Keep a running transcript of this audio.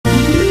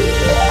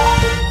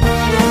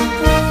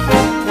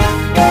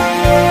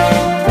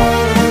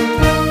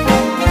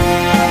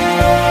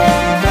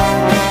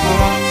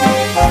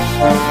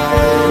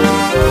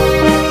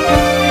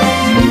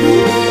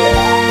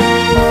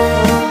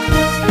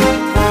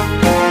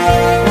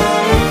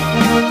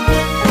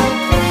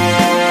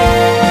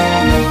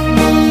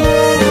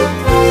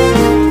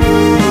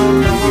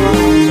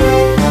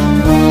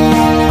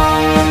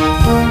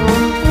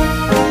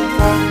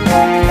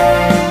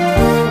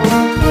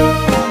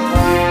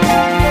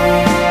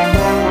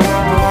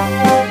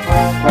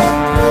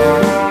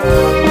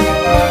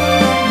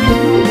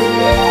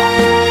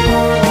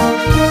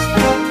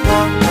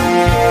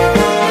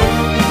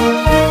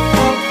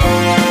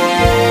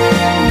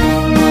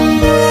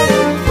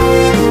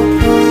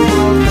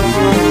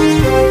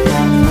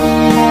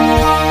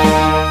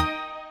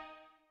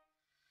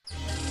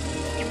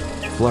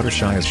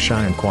Fluttershy is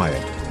shy and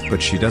quiet,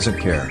 but she doesn't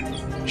care.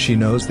 She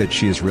knows that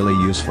she is really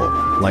useful,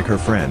 like her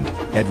friend,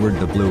 Edward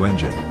the Blue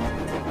Engine.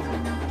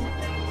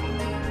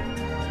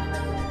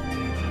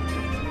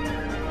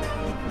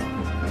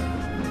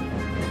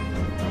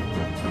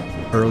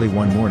 Early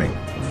one morning,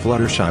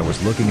 Fluttershy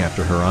was looking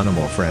after her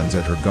animal friends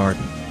at her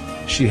garden.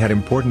 She had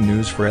important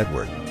news for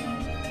Edward.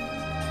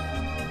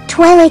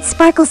 Twilight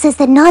Sparkle says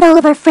that not all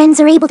of our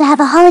friends are able to have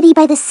a holiday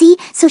by the sea,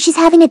 so she's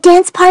having a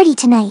dance party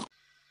tonight.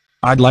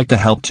 I'd like to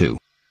help too.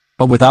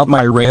 But without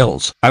my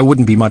rails, I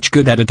wouldn't be much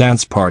good at a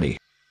dance party.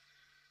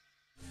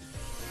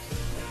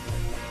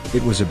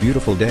 It was a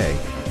beautiful day,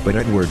 but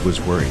Edward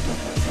was worried.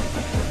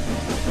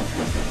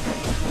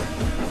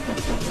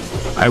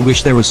 I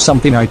wish there was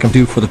something I can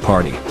do for the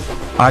party.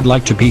 I'd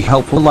like to be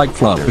helpful like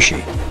Fluttershy.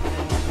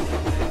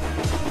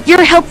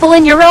 You're helpful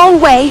in your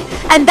own way,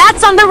 and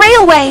that's on the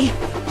railway!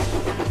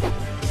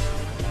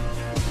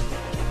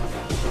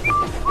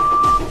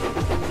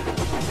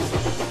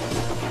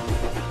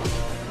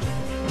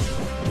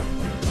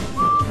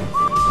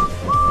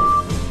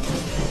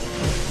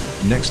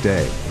 Next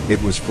day,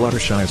 it was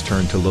Fluttershy's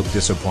turn to look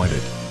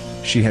disappointed.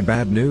 She had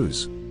bad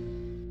news.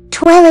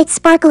 Twilight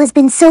Sparkle has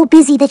been so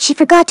busy that she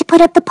forgot to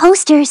put up the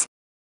posters.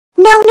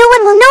 Now no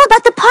one will know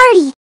about the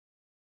party!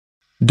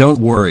 Don't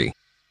worry.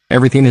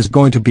 Everything is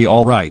going to be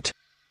alright.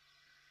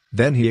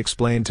 Then he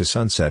explained to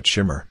Sunset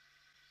Shimmer.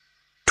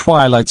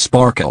 Twilight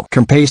Sparkle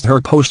can paste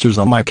her posters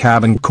on my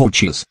cabin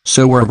coaches,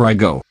 so wherever I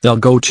go, they'll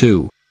go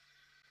too.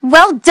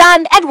 Well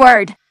done,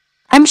 Edward!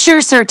 I'm sure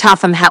Sir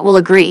Topham Hatt will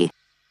agree.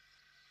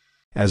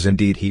 As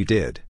indeed he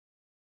did.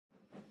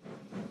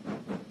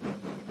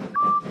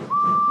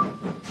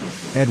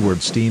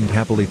 Edward steamed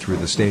happily through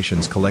the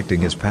stations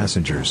collecting his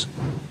passengers.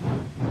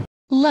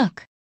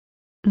 Look!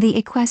 The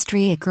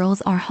Equestria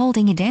girls are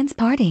holding a dance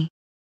party.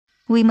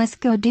 We must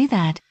go do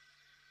that.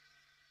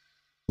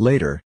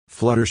 Later,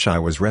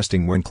 Fluttershy was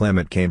resting when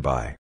Clement came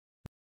by.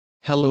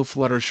 Hello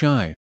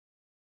Fluttershy.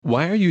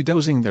 Why are you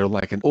dozing there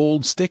like an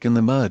old stick in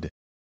the mud?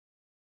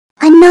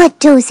 I'm not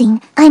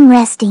dozing, I'm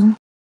resting.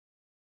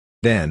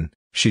 Then,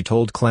 she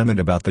told Clement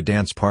about the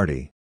dance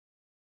party.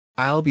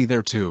 I'll be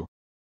there too.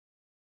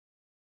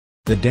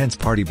 The dance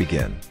party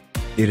began.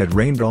 It had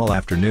rained all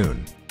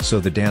afternoon, so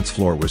the dance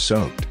floor was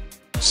soaked.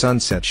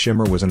 Sunset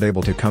Shimmer wasn't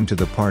able to come to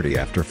the party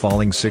after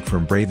falling sick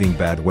from braving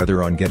bad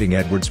weather on getting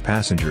Edward's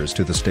passengers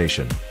to the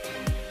station.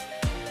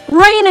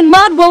 Rain and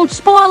mud won't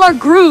spoil our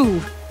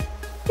groove!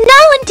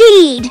 No,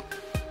 indeed!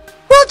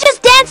 We'll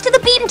just dance to the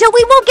beat until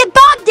we won't get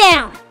bogged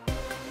down!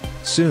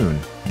 Soon,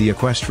 the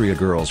Equestria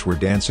girls were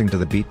dancing to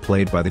the beat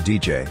played by the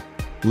DJ.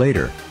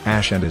 Later,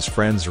 Ash and his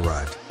friends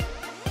arrived.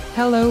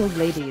 Hello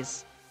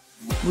ladies.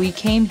 We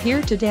came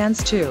here to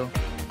dance too.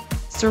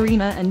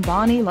 Serena and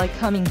Bonnie like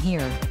coming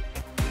here.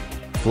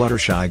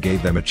 Fluttershy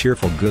gave them a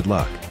cheerful good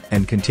luck,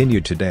 and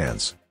continued to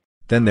dance.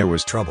 Then there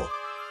was trouble.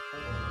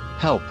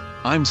 Help,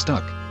 I'm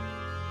stuck.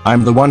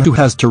 I'm the one who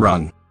has to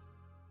run.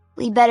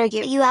 We better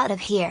get you out of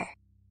here.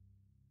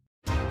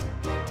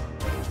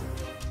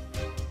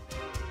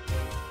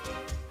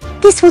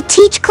 This will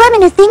teach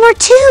Clement a thing or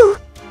two!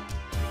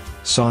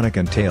 Sonic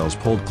and Tails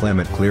pulled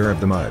Clement clear of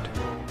the mud.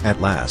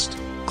 At last,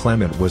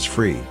 Clement was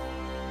free.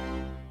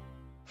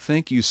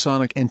 Thank you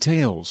Sonic and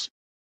Tails.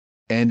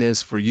 And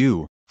as for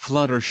you,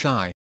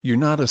 Fluttershy, you're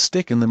not a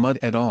stick in the mud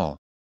at all.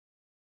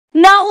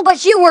 No,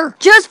 but you were,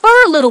 just for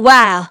a little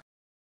while.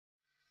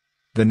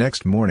 The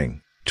next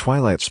morning,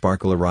 Twilight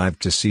Sparkle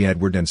arrived to see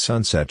Edward and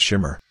Sunset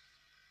Shimmer.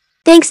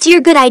 Thanks to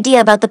your good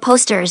idea about the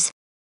posters.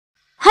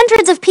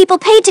 Hundreds of people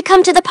paid to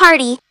come to the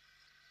party.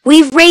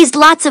 We've raised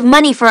lots of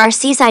money for our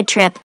seaside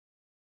trip.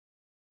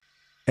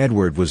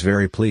 Edward was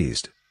very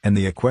pleased, and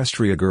the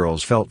Equestria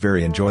girls felt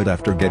very enjoyed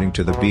after getting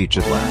to the beach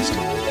at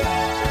last.